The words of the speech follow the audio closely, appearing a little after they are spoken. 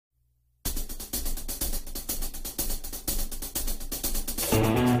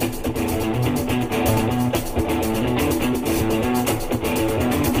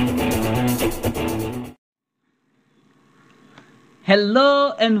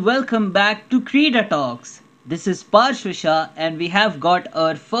Hello and welcome back to Krida Talks. This is Parshvisha and we have got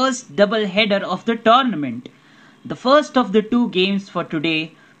our first double header of the tournament. The first of the two games for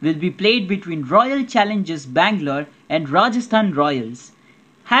today will be played between Royal Challengers Bangalore and Rajasthan Royals.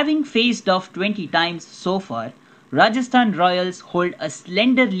 Having faced off 20 times so far, Rajasthan Royals hold a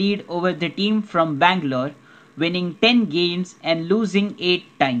slender lead over the team from Bangalore, winning 10 games and losing 8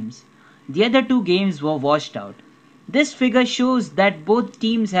 times. The other two games were washed out. This figure shows that both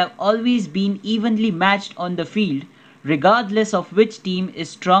teams have always been evenly matched on the field, regardless of which team is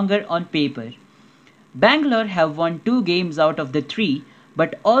stronger on paper. Bangalore have won 2 games out of the 3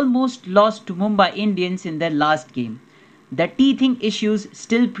 but almost lost to Mumbai Indians in their last game. The teething issues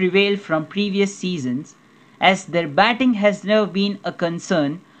still prevail from previous seasons, as their batting has never been a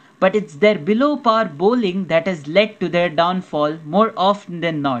concern, but it's their below par bowling that has led to their downfall more often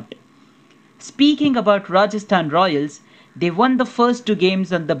than not. Speaking about Rajasthan Royals, they won the first 2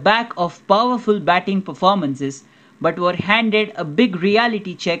 games on the back of powerful batting performances but were handed a big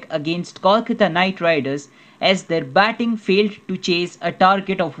reality check against Kolkata Knight Riders as their batting failed to chase a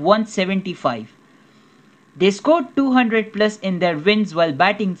target of 175. They scored 200 plus in their wins while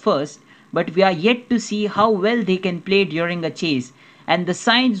batting first, but we are yet to see how well they can play during a chase, and the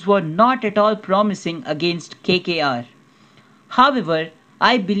signs were not at all promising against KKR. However,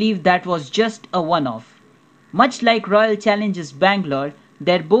 I believe that was just a one-off. Much like Royal Challengers Bangalore,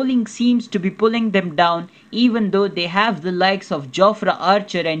 their bowling seems to be pulling them down even though they have the likes of Jofra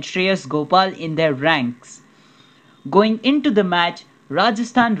Archer and Shreyas Gopal in their ranks. Going into the match,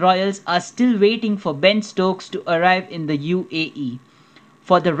 Rajasthan Royals are still waiting for Ben Stokes to arrive in the UAE.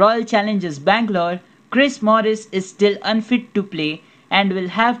 For the Royal Challengers Bangalore, Chris Morris is still unfit to play and will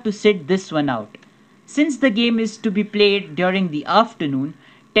have to sit this one out. Since the game is to be played during the afternoon,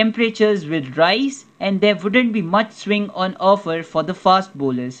 temperatures will rise and there wouldn't be much swing on offer for the fast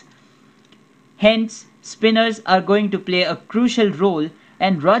bowlers. Hence, spinners are going to play a crucial role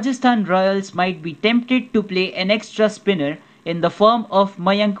and Rajasthan Royals might be tempted to play an extra spinner in the form of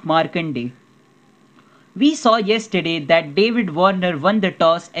Mayank Markande. We saw yesterday that David Warner won the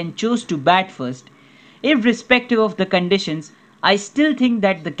toss and chose to bat first. Irrespective of the conditions, I still think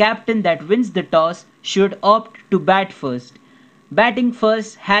that the captain that wins the toss should opt to bat first. Batting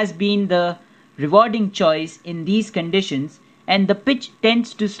first has been the rewarding choice in these conditions, and the pitch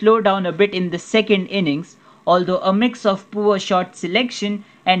tends to slow down a bit in the second innings, although a mix of poor shot selection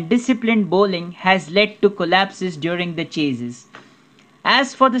and disciplined bowling has led to collapses during the chases.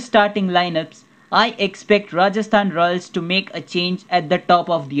 As for the starting lineups, I expect Rajasthan Royals to make a change at the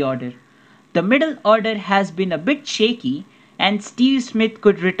top of the order. The middle order has been a bit shaky, and Steve Smith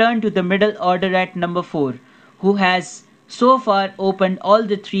could return to the middle order at number 4, who has so far opened all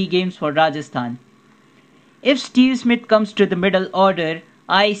the 3 games for Rajasthan. If Steve Smith comes to the middle order,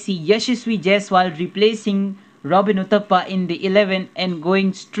 I see Yashasvi Jaiswal replacing Robin Uthappa in the 11 and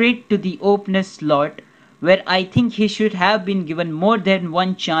going straight to the opener slot, where I think he should have been given more than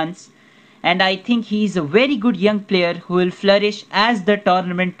one chance, and I think he is a very good young player who will flourish as the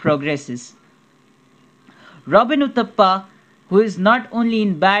tournament progresses. Robin Uthappa, who is not only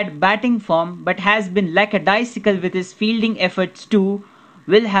in bad batting form but has been lackadaisical with his fielding efforts too,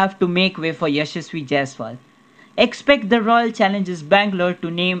 will have to make way for Yashasvi Jaiswal. Expect the Royal Challengers Bangalore to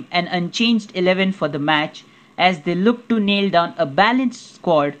name an unchanged 11 for the match as they look to nail down a balanced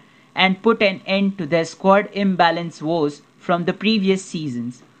squad and put an end to their squad imbalance woes from the previous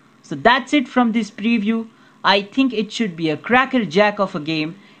seasons. So that's it from this preview. I think it should be a crackerjack of a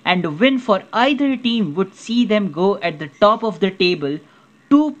game, and a win for either team would see them go at the top of the table,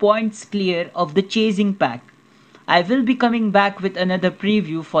 2 points clear of the chasing pack. I will be coming back with another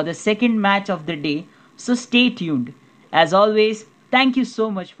preview for the second match of the day, so stay tuned. As always, thank you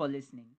so much for listening.